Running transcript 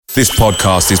This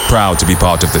podcast is proud to be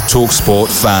part of the TalkSport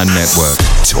Fan Network.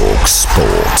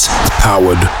 TalkSport.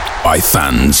 Powered by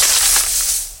fans.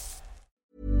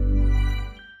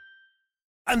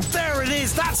 And there it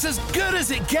is, that's as good as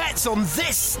it gets on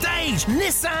this stage.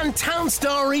 Nissan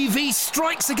Townstar EV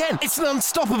strikes again. It's an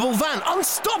unstoppable van,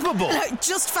 unstoppable.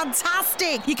 Just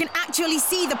fantastic. You can actually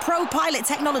see the ProPilot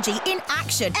technology in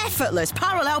action. Effortless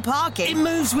parallel parking. It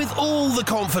moves with all the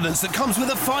confidence that comes with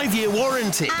a 5-year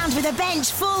warranty. And with a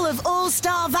bench full of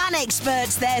all-star van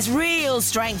experts, there's real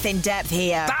strength in depth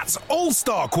here. That's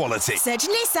all-star quality. Search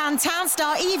Nissan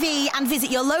Townstar EV and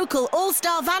visit your local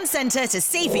all-star van centre to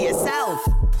see for yourself.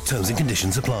 Terms and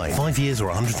conditions apply. 5 years or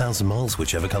 100,000 miles,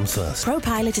 whichever comes first.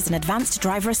 ProPilot is an advanced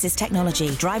driver assist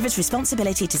technology. Driver's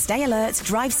responsibility to stay alert,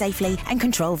 drive safely and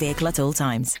control vehicle at all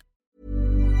times.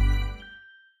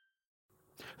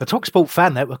 The TalkSport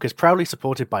Fan Network is proudly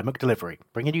supported by McDelivery,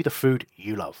 bringing you the food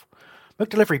you love.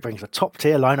 McDelivery brings a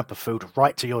top-tier lineup of food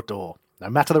right to your door. No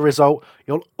matter the result,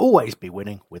 you'll always be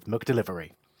winning with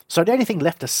McDelivery. So the only thing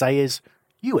left to say is,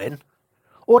 you in?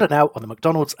 Order now on the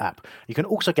McDonald's app. You can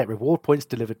also get reward points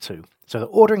delivered too, so that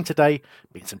ordering today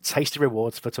means some tasty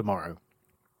rewards for tomorrow.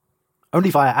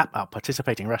 Only via app at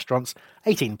participating restaurants,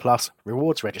 18 plus,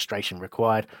 rewards registration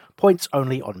required, points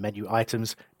only on menu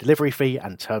items, delivery fee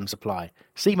and terms apply.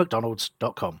 See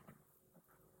mcdonalds.com.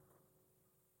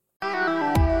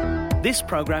 This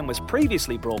programme was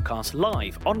previously broadcast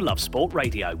live on Love Sport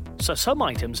Radio, so some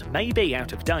items may be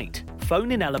out of date.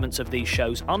 Phone-in elements of these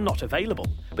shows are not available,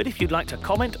 but if you'd like to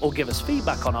comment or give us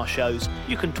feedback on our shows,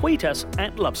 you can tweet us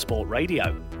at Love Sport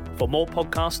Radio. For more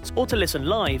podcasts or to listen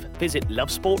live, visit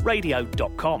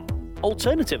lovesportradio.com.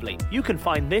 Alternatively, you can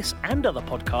find this and other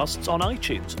podcasts on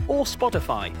iTunes or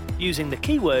Spotify using the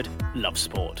keyword Love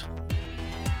Sport.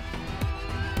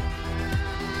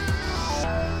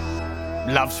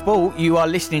 Love Sport, you are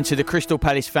listening to the Crystal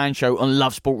Palace Fan Show on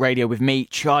Love Sport Radio with me,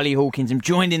 Charlie Hawkins. I'm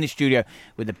joined in the studio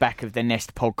with the Back of the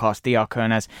Nest podcast, DR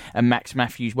Kernaz and Max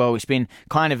Matthews. Well, it's been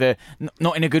kind of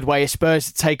not in a good way, a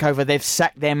Spurs takeover. They've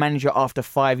sacked their manager after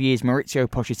 5 years. Mauricio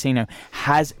Pochettino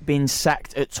has been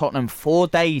sacked at Tottenham 4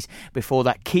 days before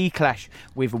that key clash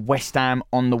with West Ham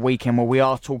on the weekend, where we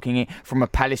are talking it from a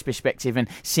Palace perspective and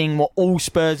seeing what all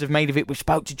Spurs have made of it. We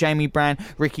spoke to Jamie Brown,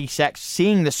 Ricky Sachs,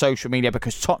 seeing the social media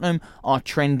because Tottenham are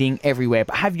trending everywhere.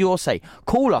 But have your say.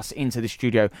 Call us into the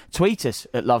studio, tweet us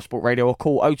at Love Sport Radio or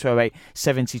call 0208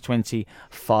 7020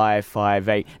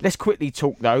 558. Let's quickly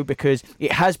talk though, because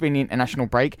it has been an international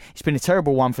break. It's been a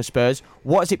terrible one for Spurs.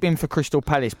 What has it been for Crystal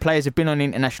Palace? Players have been on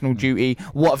international duty.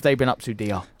 What have they been up to,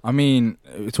 DR? I mean,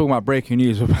 we're talking about breaking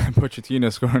news with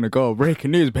Pochettino scoring a goal. Breaking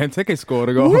news, Benteke scored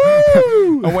a goal.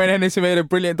 And Wayne Hennessy made a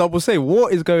brilliant double save.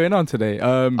 What is going on today?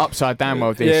 Upside down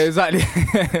with this. Yeah, exactly.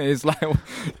 It's like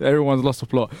everyone's lost the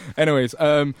plot. Anyways,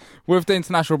 with the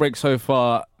international break so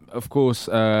far, of course,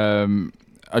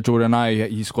 Jordan Ayew,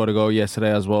 he scored a goal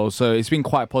yesterday as well. So it's been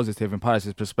quite positive in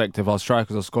Palace's perspective. Our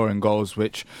strikers are scoring goals,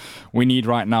 which we need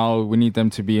right now. We need them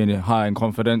to be high in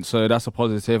confidence. So that's a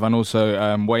positive. And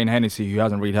also Wayne Hennessy, who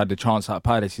hasn't really had the chance at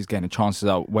Palace, he's getting the chances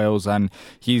at Wales, and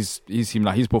he seemed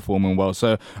like he's performing well.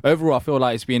 So overall, I feel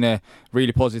like it's been a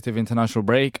really positive international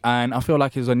break, and I feel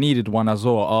like it was a needed one as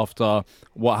well after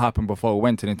what happened before we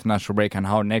went to the international break and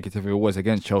how negative it was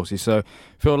against Chelsea. So I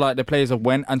feel like the players have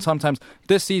went, and sometimes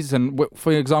this season,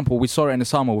 for example, we saw it in the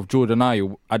summer with Jordan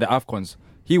Ayew at the AFCONs.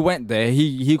 He went there,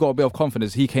 he got a bit of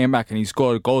confidence, he came back and he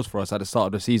scored goals for us at the start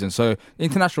of the season. So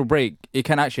international break, it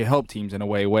can actually help teams in a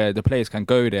way where the players can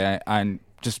go there and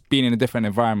just being in a different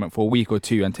environment for a week or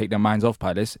two and take their minds off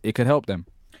Palace, it could help them.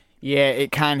 Yeah,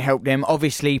 it can help them.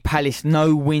 Obviously, Palace,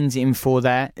 no wins in for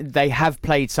that. They have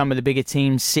played some of the bigger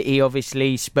teams, City,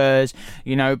 obviously, Spurs,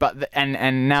 but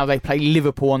and now they play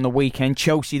Liverpool on the weekend,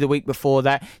 Chelsea the week before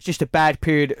that. It's just a bad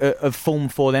period of form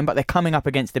for them, but they're coming up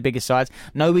against the bigger sides.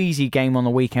 No easy game on the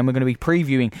weekend. We're going to be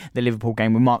previewing the Liverpool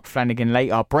game with Mark Flanagan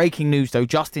later. Breaking news, though,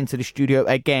 just into the studio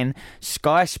again.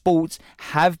 Sky Sports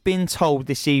have been told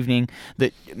this evening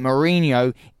that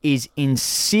Mourinho is in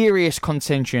serious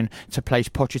contention to place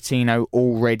Pochettino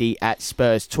already at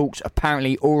Spurs. Talks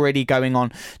apparently already going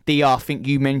on. DR, I think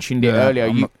you mentioned it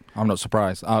earlier. I'm not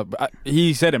surprised.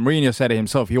 He said it. Mourinho said it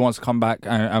himself. He wants to come back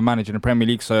and manage in the Premier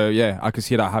League. So, yeah, I can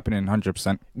see that happening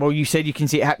 100%. Well, you said you can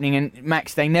see it happening. And,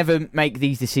 Max, they never make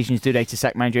these decisions, do they, to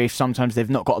sack manager if sometimes they've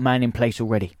not got a man in place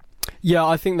already? Yeah,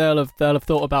 I think they'll have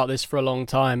thought about this for a long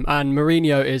time. And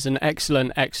Mourinho is an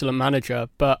excellent manager.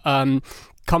 But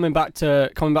coming back to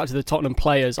the Tottenham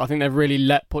players, I think they've really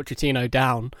let Pochettino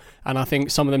down, and I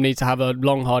think some of them need to have a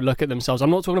long, hard look at themselves. I'm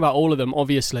not talking about all of them,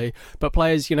 obviously, but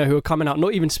players, who are coming out,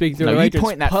 not even speaking to their agents. You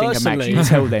point that finger, Max, you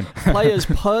tell them. Players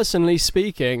personally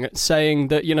speaking, saying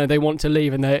that they want to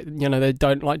leave, and they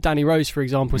don't, like Danny Rose, for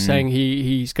example, saying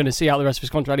he's going to see out the rest of his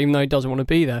contract, even though he doesn't want to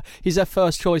be there. He's their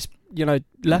first choice,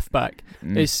 left back.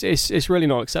 It's really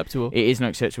not acceptable. It is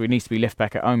not acceptable. It needs to be left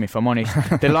back at home, if I'm honest.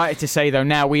 Delighted to say, though,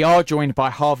 now we are joined by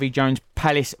Harvey Jones,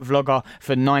 Palace vlogger,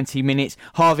 for 90 minutes.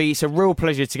 Harvey, it's a real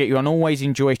pleasure to get you on. Always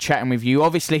enjoy chatting with you.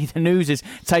 Obviously, the news has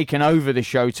taken over the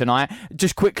show tonight.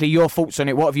 Just quickly, your thoughts on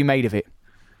it. What have you made of it?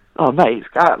 Oh, mate,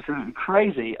 it's absolutely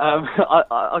crazy.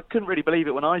 I couldn't really believe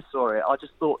it when I saw it. I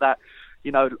just thought that,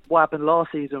 what happened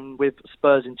last season with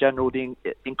Spurs in general, the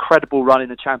incredible run in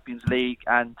the Champions League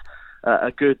and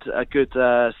a good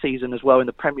season as well in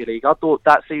the Premier League. I thought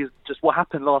that season, just what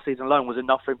happened last season alone, was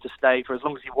enough for him to stay for as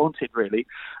long as he wanted, really.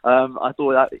 I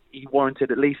thought that he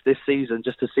warranted at least this season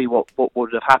just to see what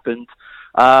would have happened.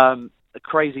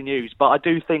 Crazy news, but I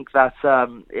do think that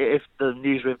if the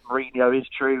news with Mourinho is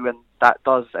true and that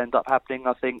does end up happening,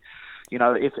 I think,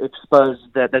 if Spurs,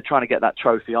 they're trying to get that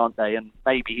trophy, aren't they? And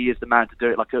maybe he is the man to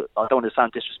do it. I don't want to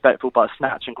sound disrespectful, but a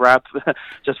snatch and grab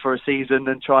just for a season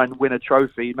and try and win a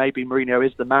trophy. Maybe Mourinho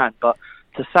is the man, but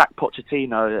to sack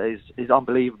Pochettino is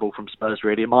unbelievable from Spurs,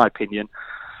 really, in my opinion.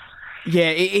 Yeah,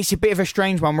 it's a bit of a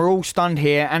strange one. We're all stunned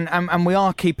here, and we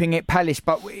are keeping it Palace.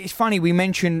 But it's funny, we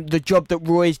mentioned the job that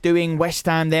Roy's doing. West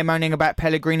Ham, they're moaning about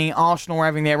Pellegrini. Arsenal are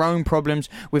having their own problems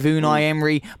with Unai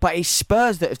Emery. But it's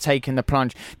Spurs that have taken the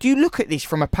plunge. Do you look at this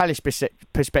from a Palace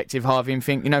perspective, Harvey, and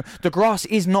think, the grass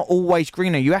is not always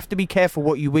greener? You have to be careful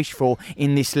what you wish for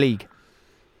in this league.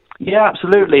 Yeah,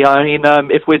 absolutely. I mean,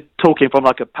 if we're talking from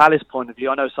a Palace point of view,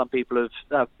 I know some people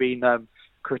have been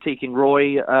critiquing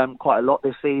Roy quite a lot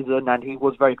this season, and he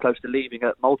was very close to leaving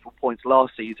at multiple points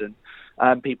last season.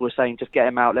 People were saying, just get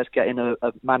him out, let's get in a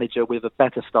manager with a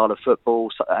better style of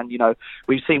football. And,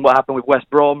 we've seen what happened with West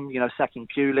Brom, sacking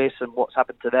Pulis, and what's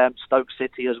happened to them, Stoke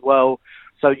City as well.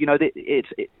 So, it's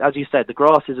as you said, the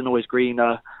grass isn't always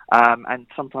greener, and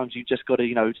sometimes you just got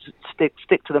to,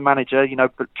 stick to the manager,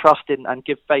 but trust in and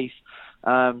give faith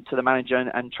to the manager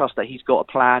and trust that he's got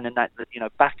a plan and that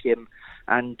back him.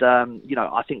 And,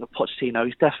 I think that Pochettino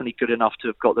is definitely good enough to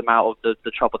have got them out of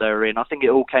the trouble they were in. I think it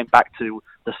all came back to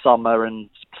the summer and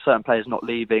certain players not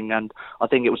leaving. And I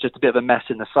think it was just a bit of a mess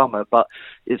in the summer. But,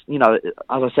 it's, as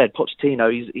I said,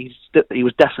 Pochettino, he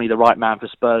was definitely the right man for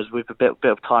Spurs with a bit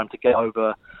of time to get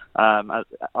over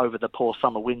the poor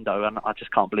summer window. And I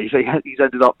just can't believe he's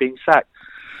ended up being sacked.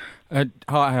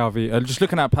 Hi, Harvey. Just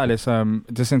looking at Palace,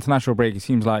 this international break, it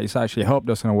seems like it's actually helped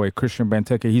us in a way. Christian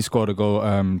Benteke, he scored a goal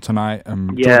tonight.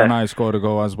 Jordan Ayew scored a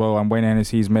goal as well, and Wayne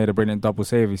Hennessy's made a brilliant double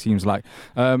save, it seems like.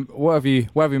 What have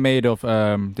you made of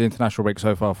the international break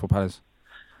so far for Palace?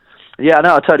 Yeah,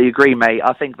 no, I totally agree, mate.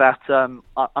 I think that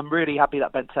I'm really happy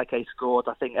that Benteke scored.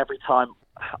 I think every time,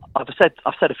 I've said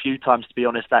a few times, to be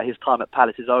honest, that his time at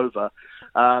Palace is over.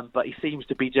 But he seems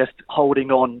to be just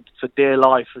holding on for dear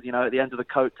life, at the end of the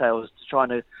coattails, to trying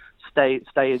to stay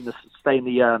in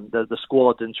the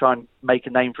squad and try and make a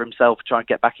name for himself, try and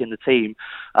get back in the team.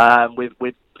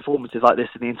 With performances like this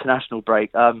in the international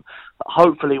break,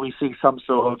 hopefully we see some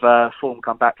sort of form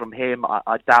come back from him.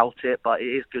 I doubt it, but it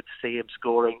is good to see him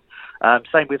scoring.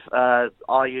 Same with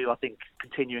Ayew. I think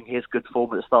continuing his good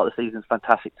form at the start of the season is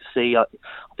fantastic to see. I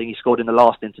think he scored in the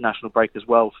last international break as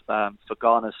well for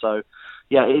Ghana. So,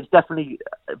 yeah, it's definitely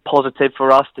positive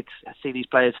for us to see these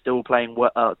players still playing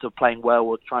well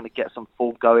or trying to get some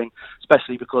form going,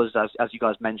 especially because, as you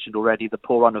guys mentioned already, the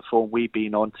poor run of form we've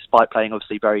been on, despite playing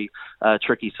obviously very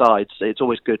tricky sides. It's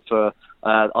always good for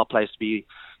our players to be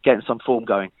getting some form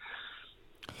going.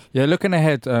 Yeah, looking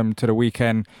ahead to the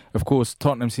weekend, of course,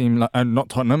 Tottenham seem like, not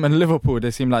Tottenham, and Liverpool,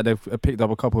 they seem like they've picked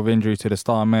up a couple of injuries to the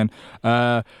star men.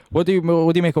 What do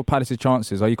you make of Palace's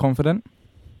chances? Are you confident?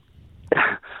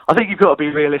 I think you've got to be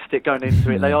realistic going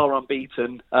into it. They are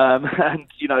unbeaten, and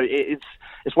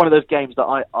it's one of those games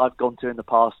that I've gone to in the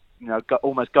past.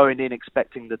 Almost going in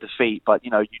expecting the defeat, but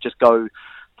you just go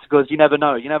because you never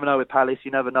know. You never know with Palace.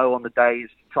 You never know on the days.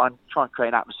 Try and create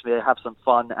an atmosphere, have some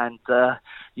fun, and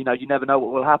you never know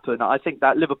what will happen. I think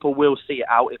that Liverpool will see it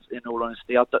out, in all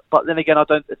honesty. But then again, I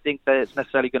don't think that it's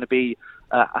necessarily going to be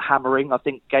a hammering. I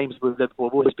think games with Liverpool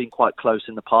have always been quite close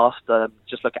in the past.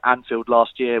 Just look at Anfield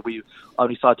last year. We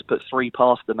only decided to put 3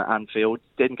 past them at Anfield.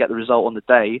 Didn't get the result on the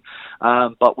day,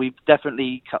 but we've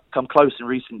definitely come close in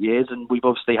recent years, and we've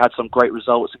obviously had some great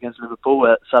results against Liverpool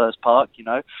at Selhurst Park.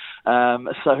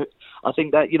 So I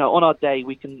think that, on our day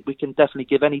we can definitely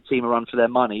give any team a run for their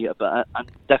money, but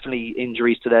and definitely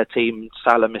injuries to their team,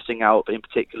 Salah missing out in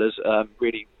particular, is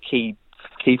really key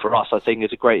for us. I think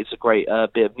it's a great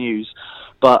bit of news,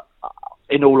 but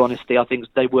in all honesty, I think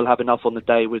they will have enough on the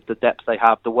day with the depth they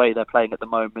have, the way they're playing at the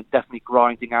moment, definitely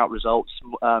grinding out results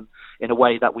in a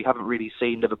way that we haven't really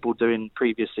seen Liverpool do in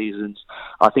previous seasons.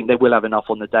 I think they will have enough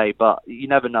on the day, but you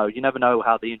never know. You never know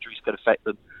how the injuries could affect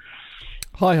them.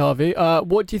 Hi, Harvey.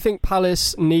 What do you think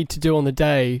Palace need to do on the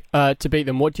day to beat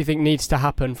them? What do you think needs to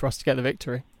happen for us to get the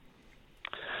victory?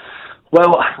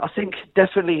 Well, I think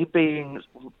definitely being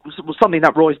something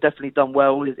that Roy's definitely done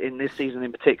well in this season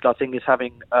in particular, I think, is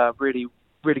having really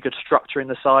good structure in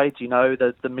the side.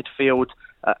 The midfield,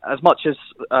 as much as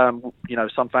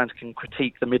some fans can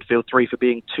critique the midfield three for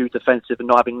being too defensive and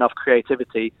not having enough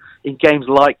creativity, in games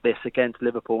like this against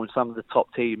Liverpool and some of the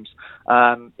top teams,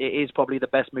 it is probably the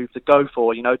best move to go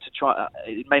for. To try,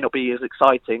 it may not be as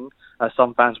exciting as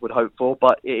some fans would hope for,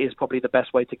 but it is probably the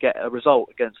best way to get a result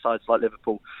against sides like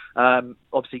Liverpool.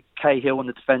 Obviously, Cahill and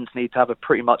the defence need to have a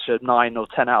pretty much a 9 or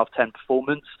 10 out of 10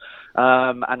 performance.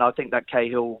 And I think that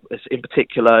Cahill, in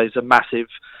particular, is a massive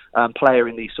player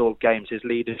in these sort of games. His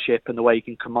leadership and the way he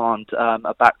can command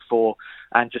a back four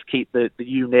and just keep the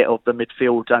unit of the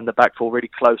midfield and the back four really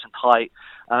close and tight.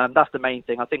 That's the main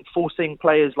thing. I think forcing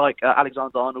players like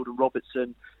Alexander-Arnold and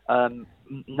Robertson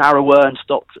narrower and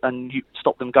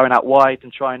stop them going out wide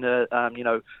and trying to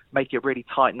make it a really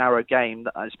tight, narrow game,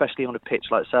 especially on a pitch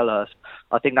like Selhurst.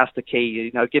 I think that's the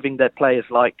key. Giving their players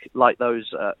like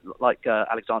those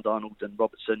Alexander-Arnold and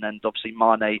Robertson and obviously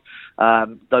Mane,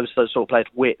 those sort of players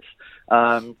width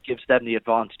gives them the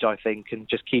advantage, I think, and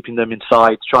just keeping them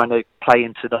inside, trying to play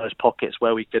into those pockets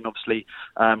where we can obviously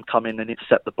come in and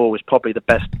intercept the ball is probably the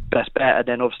best bet. And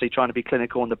then obviously trying to be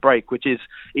clinical on the break, which is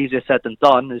easier said than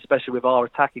done, especially with our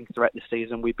attacking threat this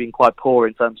season. We've been quite poor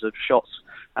in terms of shots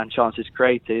and chances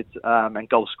created and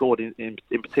goals scored in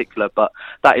particular, but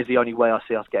that is the only way I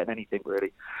see us getting anything,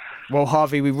 really. Well,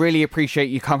 Harvey, we really appreciate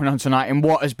you coming on tonight in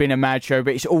what has been a mad show,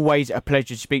 but it's always a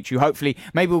pleasure to speak to you. Hopefully,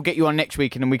 maybe we'll get you on next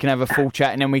week and then we can have a full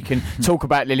chat and then we can talk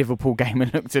about the Liverpool game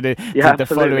and look to the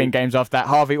following games after that.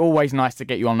 Harvey, always nice to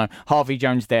get you on though. Harvey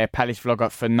Jones there, Palace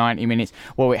vlogger for 90 minutes.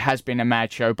 Well, it has been a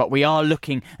mad show, but we are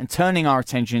looking and turning our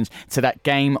attentions to that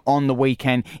game on the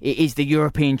weekend. It is the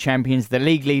European champions, the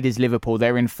league leaders Liverpool.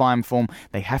 They're in fine form.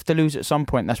 They have to lose at some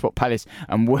point. That's what Palace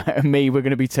and me, we're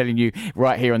going to be telling you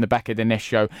right here on the Back of the Nest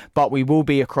show. But we will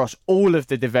be across all of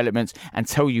the developments and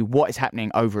tell you what is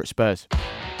happening over at Spurs.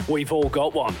 We've all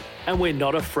got one, and we're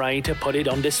not afraid to put it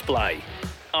on display.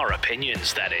 Our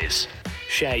opinions, that is.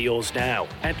 Share yours now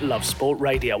at Love Sport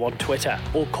Radio on Twitter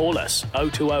or call us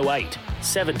 0208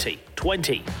 70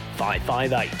 20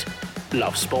 558.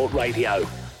 Love Sport Radio,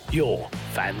 your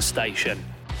fan station.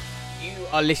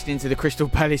 You are listening to the Crystal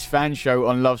Palace Fan Show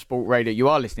on Love Sport Radio. You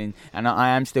are listening, and I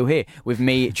am still here with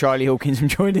me, Charlie Hawkins. I'm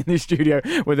joined in the studio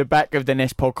with the Back of the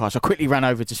Nest podcast. I quickly ran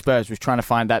over to Spurs, was trying to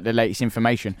find out the latest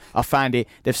information. I found it.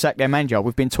 They've sacked their manager.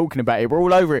 We've been talking about it. We're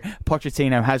all over it.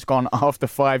 Pochettino has gone after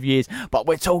 5 years, but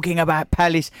we're talking about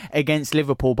Palace against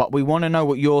Liverpool. But we want to know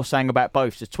what you're saying about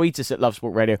both. So tweet us at Love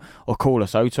Sport Radio or call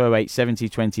us 0208 70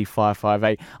 20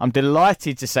 558. I'm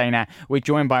delighted to say now we're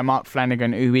joined by Mark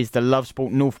Flanagan, who is the Love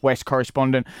Sport Northwest correspondent.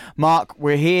 Mark,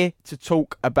 we're here to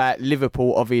talk about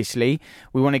Liverpool, obviously.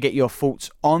 We want to get your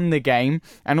thoughts on the game,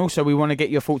 and also we want to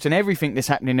get your thoughts on everything that's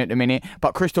happening at the minute.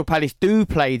 But Crystal Palace do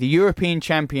play the European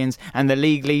champions and the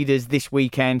league leaders this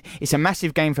weekend. It's a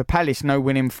massive game for Palace, no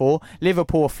winning for.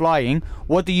 Liverpool are flying.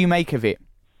 What do you make of it?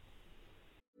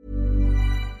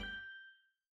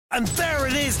 And there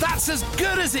it is, that's as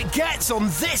good as it gets on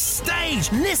this stage.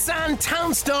 Nissan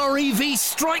Townstar EV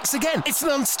strikes again. It's an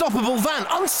unstoppable van,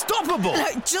 unstoppable.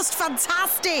 Look, just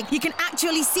fantastic. You can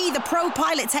actually see the Pro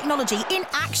Pilot technology in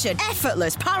action.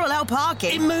 Effortless parallel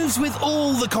parking. It moves with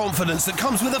all the confidence that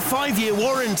comes with a 5-year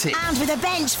warranty. And with a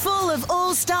bench full of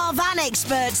all-star van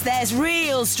experts, there's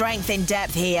real strength in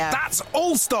depth here. That's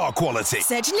all-star quality.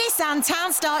 Search Nissan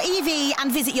Townstar EV and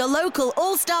visit your local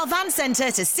all-star van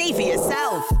centre to see for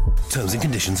yourself. Terms and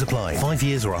conditions apply. 5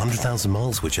 years or 100,000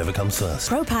 miles, whichever comes first.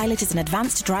 ProPilot is an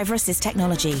advanced driver assist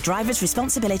technology. Driver's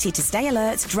responsibility to stay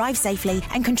alert, drive safely,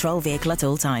 and control vehicle at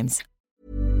all times.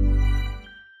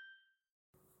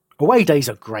 Away days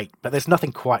are great, but there's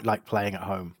nothing quite like playing at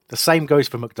home. The same goes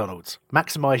for McDonald's.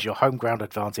 Maximise your home ground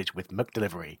advantage with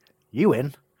McDelivery. You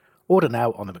in? Order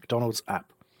now on the McDonald's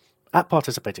app. At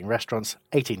participating restaurants,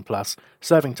 18 plus,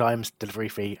 serving times, delivery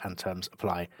fee and terms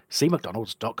apply. See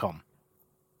mcdonalds.com.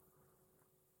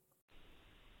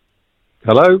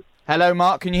 Hello? Hello,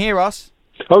 Mark. Can you hear us?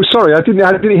 Oh, sorry. I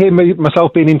didn't hear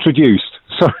myself being introduced.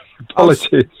 Sorry.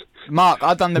 Apologies. Mark,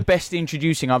 I've done the best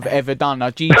introducing I've ever done. I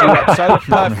G'd you up so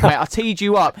perfect, mate. I teed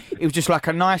you up. It was just like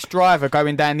a nice driver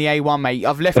going down the A1, mate.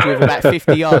 I've left you with about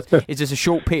 50 yards. It's just a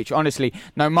short pitch, honestly.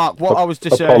 No, Mark, what I was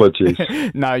just... Apologies.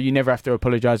 No, you never have to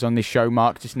apologise on this show,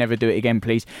 Mark. Just never do it again,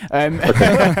 please.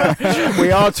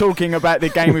 We are talking about the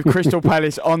game with Crystal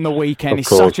Palace on the weekend. It's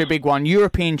such a big one.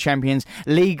 European champions,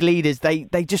 league leaders, they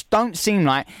just don't seem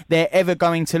like they're ever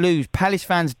going to lose. Palace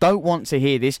fans don't want to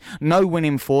hear this. No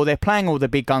winning four. They're playing all the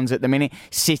big guns at the minute.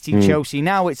 City, Chelsea,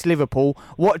 now it's Liverpool.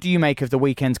 What do you make of the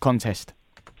weekend's contest?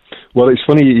 Well, it's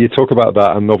funny you talk about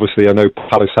that, and obviously I know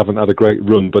Palace haven't had a great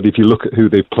run, but if you look at who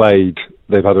they've played,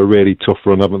 they've had a really tough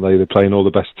run, haven't they? They're playing all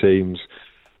the best teams,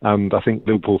 and I think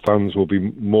Liverpool fans will be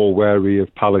more wary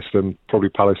of Palace than probably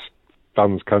Palace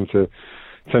fans tend to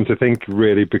think,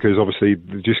 really, because obviously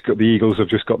the Eagles have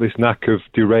just got this knack of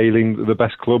derailing the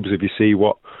best clubs. If you see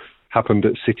what happened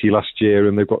at City last year,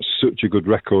 and they've got such a good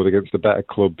record against the better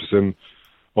clubs, and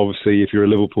obviously if you're a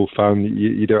Liverpool fan,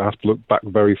 you don't have to look back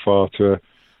very far to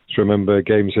remember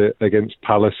games against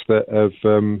Palace that have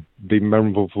been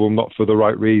memorable, not for the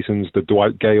right reasons. The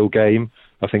Dwight Gale game,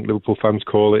 I think Liverpool fans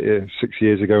call it, 6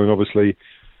 years ago, and obviously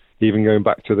even going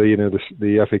back to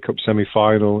the FA Cup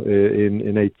semi-final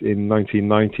in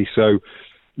 1990. So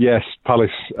yes,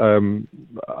 Palace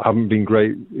haven't been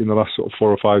great in the last sort of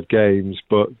 4 or 5 games,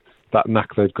 but that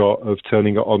knack they've got of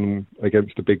turning it on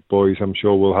against the big boys, I'm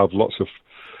sure will have lots of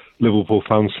Liverpool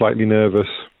fans slightly nervous.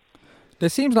 There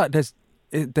seems like there's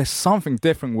something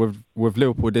different with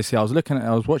Liverpool this year. I was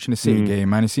watching the City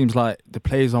game, and it seems like the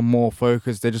players are more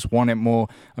focused. They just want it more.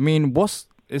 I mean,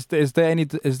 is there any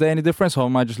difference, or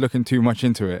am I just looking too much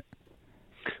into it?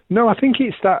 No, I think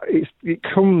it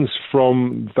comes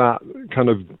from that kind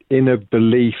of inner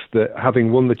belief that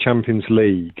having won the Champions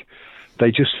League, they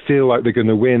just feel like they're going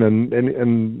to win,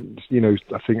 and you know,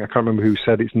 I can't remember who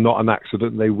said it's not an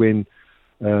accident they win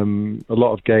a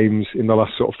lot of games in the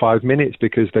last sort of 5 minutes,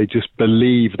 because they just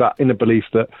believe that inner belief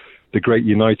that the great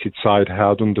United side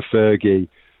had under Fergie.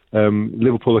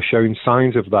 Liverpool are showing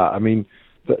signs of that. I mean,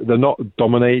 they're not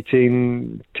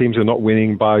dominating. Teams are not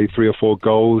winning by 3 or 4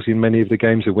 goals in many of the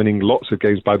games. They're winning lots of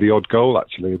games by the odd goal,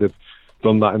 actually. They've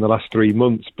done that in the last 3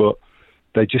 months, but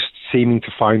they're just seeming to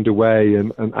find a way,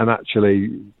 and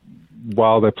actually,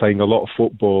 while they're playing a lot of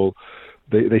football,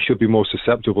 they should be more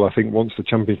susceptible. I think once the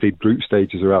Champions League group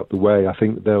stages are out the way, I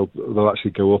think they'll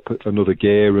actually go up another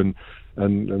gear, and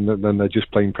then they're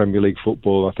just playing Premier League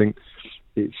football. I think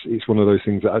it's one of those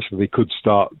things that actually they could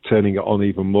start turning it on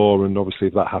even more, and obviously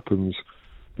if that happens,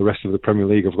 the rest of the Premier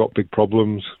League have got big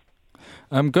problems.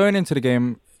 Going into the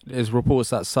game, there's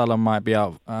reports that Salah might be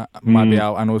out,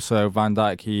 and also Van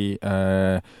Dijk he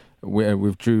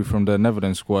withdrew from the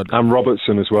Netherlands squad, and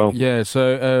Robertson as well. Yeah.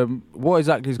 So what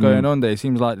exactly is going on there? It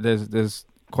seems like there's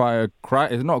quite a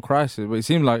crisis. It's not a crisis, but it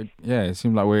seemed like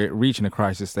we're reaching a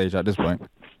crisis stage at this point.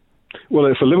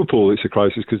 Well, for Liverpool, it's a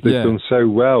crisis because they've done so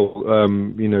well,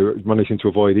 managing to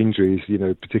avoid injuries,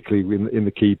 particularly in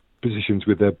the key positions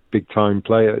with their big-time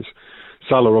players.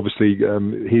 Salah, obviously,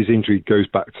 his injury goes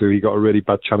back to he got a really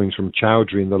bad challenge from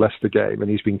Chowdhury in the Leicester game, and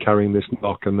he's been carrying this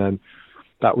knock, and then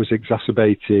that was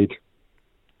exacerbated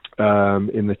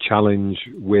in the challenge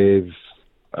with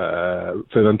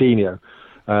Fernandinho.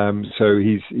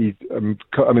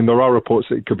 There are reports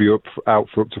that he could be out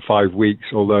for up to 5 weeks,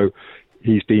 although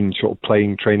he's been sort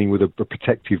of training with a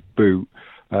protective boot.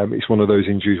 It's one of those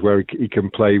injuries where he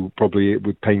can play probably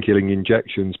with painkilling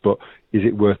injections, but is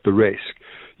it worth the risk?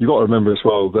 You've got to remember as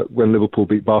well that when Liverpool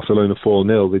beat Barcelona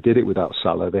 4-0, they did it without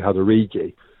Salah. They had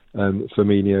Origi,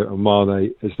 Firmino and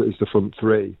Mane as the front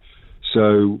three.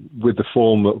 So with the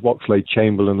form of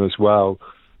Oxlade-Chamberlain as well,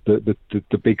 the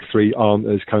big three aren't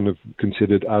as kind of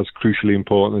considered as crucially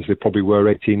important as they probably were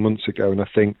 18 months ago. And I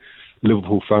think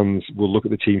Liverpool fans will look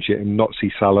at the team sheet and not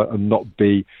see Salah and not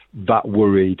be that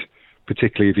worried,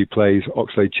 particularly if he plays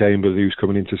Oxlade-Chamberlain, who's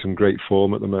coming into some great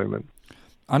form at the moment.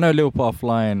 I know Liverpool are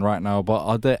flying right now, but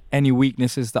are there any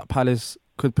weaknesses that Palace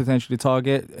could potentially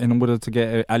target in order to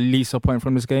get at least a point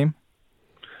from this game?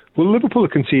 Well, Liverpool are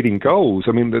conceding goals.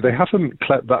 I mean, they haven't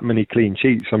kept that many clean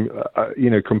sheets.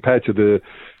 Compared to the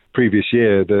previous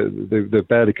year, they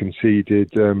barely conceded.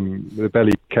 They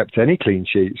barely kept any clean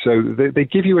sheets. So they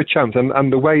give you a chance,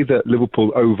 and the way that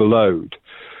Liverpool overload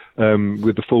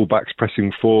with the full-backs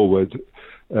pressing forward.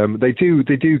 They do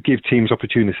give teams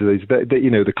opportunities.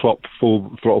 The Klopp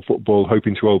full throttle football,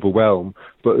 hoping to overwhelm.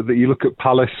 But you look at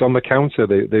Palace on the counter.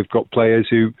 They've got players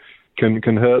who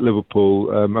can hurt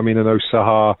Liverpool. I know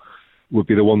Sahar would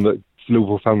be the one that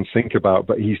Liverpool fans think about,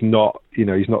 but he's not.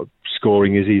 He's not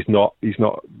scoring. He's not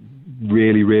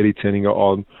really turning it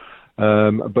on.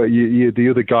 But the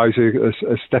other guys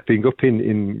are stepping up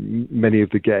in many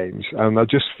of the games, and I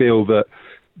just feel that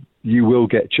you will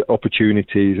get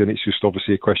opportunities, and it's just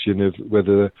obviously a question of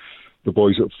whether the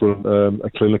boys up front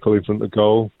are clinical in front of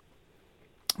goal.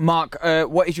 Mark,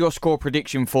 what is your score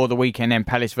prediction for the weekend then,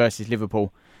 Palace versus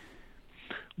Liverpool?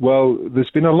 Well,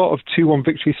 there's been a lot of 2-1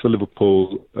 victories for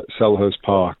Liverpool at Selhurst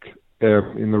Park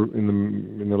in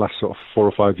the last sort of 4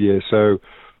 or 5 years. So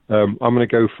I'm going to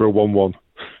go for a 1-1.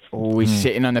 Always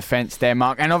sitting on the fence there,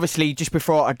 Mark. And obviously, just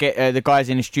before I get the guys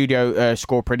in the studio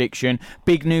score prediction,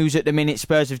 big news at the minute,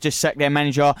 Spurs have just sacked their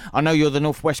manager. I know you're the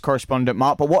North West correspondent,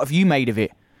 Mark, but what have you made of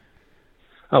it?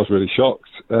 I was really shocked.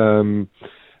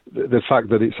 The fact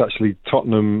that it's actually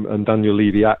Tottenham and Daniel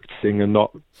Levy acting and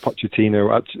not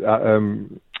Pochettino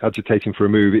agitating for a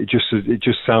move, it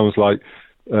just sounds like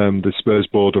the Spurs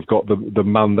board have got the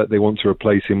man that they want to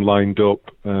replace him lined up,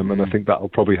 and I think that'll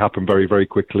probably happen very, very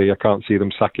quickly. I can't see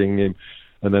them sacking him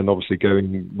and then obviously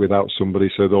going without somebody.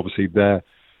 So obviously their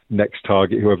next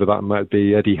target, whoever that might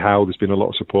be, Eddie Howe, there's been a lot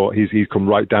of support. He's come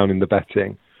right down in the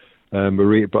betting. But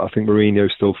I think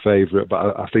Mourinho's still favourite.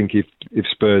 But I think if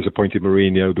Spurs appointed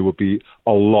Mourinho, there would be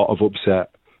a lot of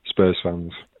upset Spurs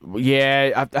fans.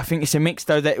 Yeah, I think it's a mix,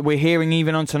 though, that we're hearing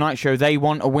even on tonight's show. They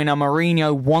want a winner.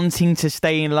 Mourinho wanting to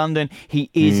stay in London. He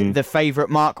is the favourite.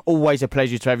 Mark, always a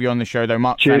pleasure to have you on the show, though.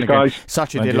 Mark Cheers, Flanagan, guys.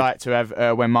 such a delight to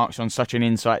have when Mark's on, such an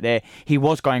insight there. He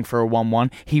was going for a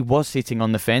 1-1. He was sitting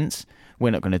on the fence.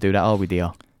 We're not going to do that, are we,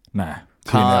 DR? Nah.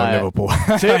 Liverpool.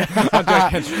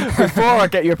 Before I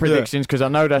get your predictions, because I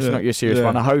know that's not your serious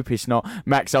one, I hope it's not.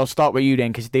 Max, I'll start with you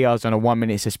then, because DR's on a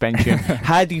 1-minute suspension.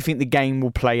 How do you think the game will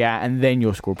play out, and then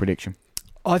your score prediction?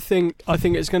 I think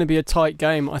it's going to be a tight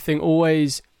game. I think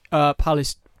always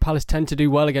Palace tend to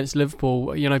do well against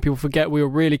Liverpool. You know, people forget we were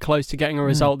really close to getting a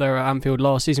result there at Anfield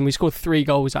last season. We scored 3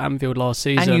 goals at Anfield last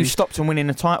season. And you stopped them winning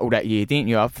the title that year, didn't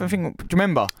you? I think. Do you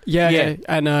remember? Yeah.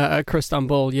 And at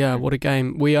Crystanbul, what a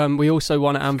game. We also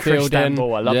won at Anfield.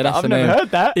 Crystanbul, I love that. I've never heard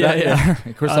that. Yeah.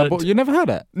 Crystanbul, you never heard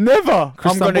that? Never.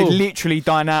 I'm going to literally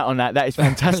dine out on that. That is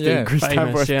fantastic.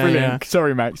 Crystanbul is brilliant. Yeah.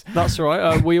 Sorry, Max. That's all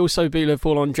right. We also beat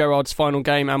Liverpool on Gerrard's final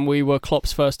game, and we were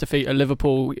Klopp's first defeat at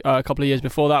Liverpool a couple of years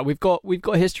before that. We've got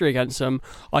history against them.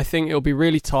 I think it'll be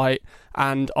really tight,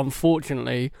 and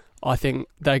unfortunately, I think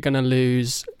they're going to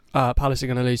lose. Palace are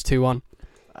going to lose 2-1.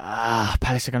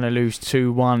 Palace are going to lose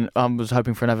 2-1. I was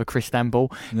hoping for another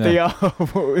Crystanbul. Yeah.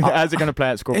 How's it going to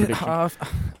play at score prediction?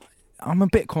 I'm a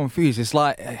bit confused. It's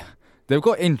like they've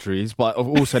got injuries, but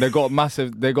also they've got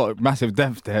massive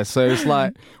depth there. So it's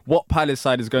like, what Palace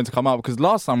side is going to come out? Because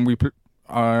last time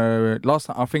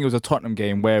I think it was a Tottenham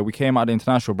game where we came out of the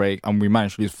international break and we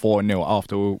managed to lose 4-0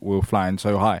 after we were flying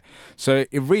so high. So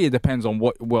it really depends on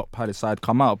what Palace side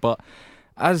come out. But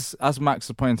as Max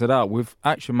has pointed out, we've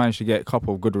actually managed to get a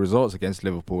couple of good results against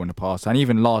Liverpool in the past. And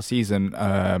even last season,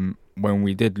 when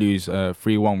we did lose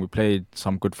 3-1, we played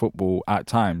some good football at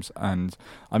times. And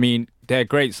I mean, they're a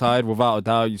great side, without a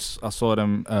doubt. I saw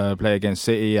them play against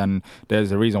City, and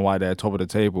there's a reason why they're top of the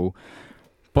table.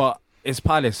 But it's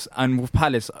Palace, and with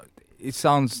Palace, it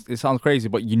sounds crazy,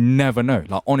 but you never know.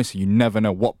 Like, honestly, you never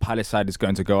know what Palace side is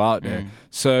going to go out there.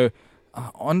 So,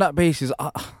 on that basis,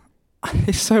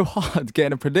 it's so hard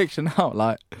getting a prediction out.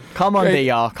 Like, come on,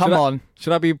 DR, come on.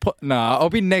 Should I be? I'll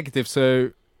be negative.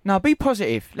 So, no, be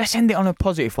positive. Let's end it on a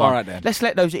positive one. All right then. Let's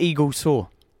let those Eagles soar.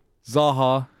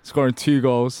 Zaha scoring 2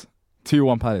 goals.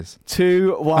 2-1 Palace.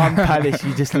 2-1 Palace.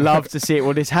 You just love to see it.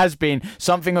 Well, this has been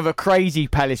something of a crazy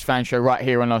Palace fan show right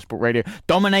here on Love Sport Radio.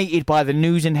 Dominated by the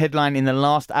news and headline in the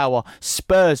last hour.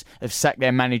 Spurs have sacked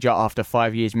their manager after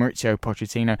 5 years, Mauricio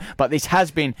Pochettino. But this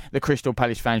has been the Crystal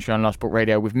Palace fan show on Love Sport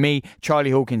Radio with me, Charlie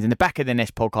Hawkins, in the Back of the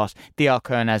Nest podcast, DR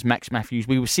Kernaz, Max Matthews.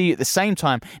 We will see you at the same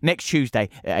time next Tuesday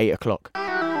at 8 o'clock.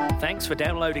 Thanks for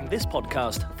downloading this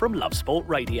podcast from Love Sport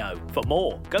Radio. For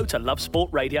more, go to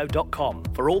lovesportradio.com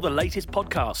for all the latest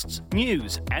podcasts,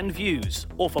 news and views.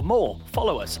 Or for more,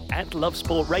 follow us at Love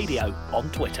Sport Radio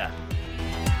on Twitter.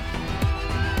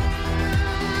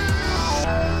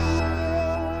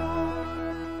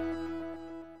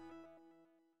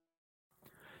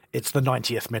 It's the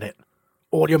 90th minute.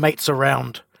 All your mates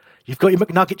around. You've got your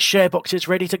McNugget share boxes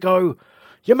ready to go.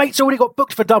 Your mate's already got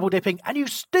booked for double dipping, and you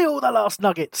steal the last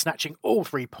nugget, snatching all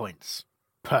 3 points.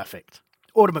 Perfect.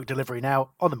 Order McDelivery now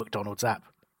on the McDonald's app.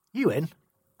 You in?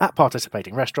 At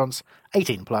participating restaurants,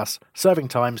 18 plus, serving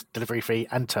times, delivery fee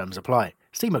and terms apply.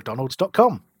 See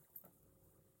mcdonalds.com.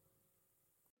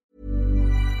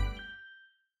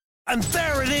 And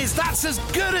there it is, that's as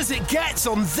good as it gets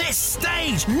on this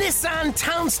stage. Nissan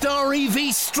Townstar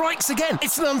EV strikes again.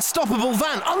 It's an unstoppable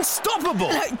van, unstoppable.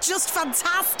 Just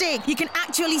fantastic. You can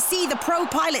actually see the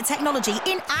ProPilot technology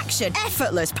in action.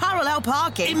 Effortless parallel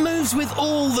parking. It moves with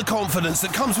all the confidence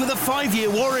that comes with a 5-year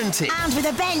warranty. And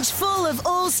with a bench full of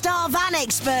all-star van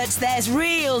experts, there's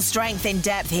real strength in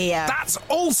depth here. That's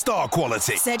all-star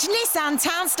quality. Search Nissan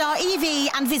Townstar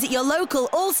EV and visit your local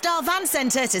all-star van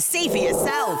centre to see for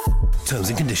yourself. Terms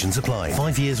and conditions apply.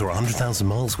 5 years or 100,000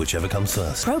 miles, whichever comes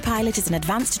first. ProPilot is an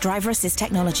advanced driver assist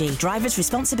technology. Driver's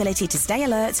responsibility to stay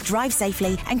alert, drive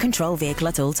safely, and control vehicle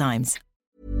at all times.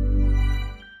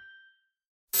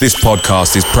 This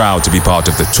podcast is proud to be part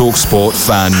of the TalkSport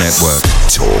Fan Network.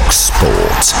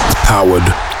 TalkSport. Powered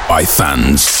by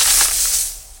fans.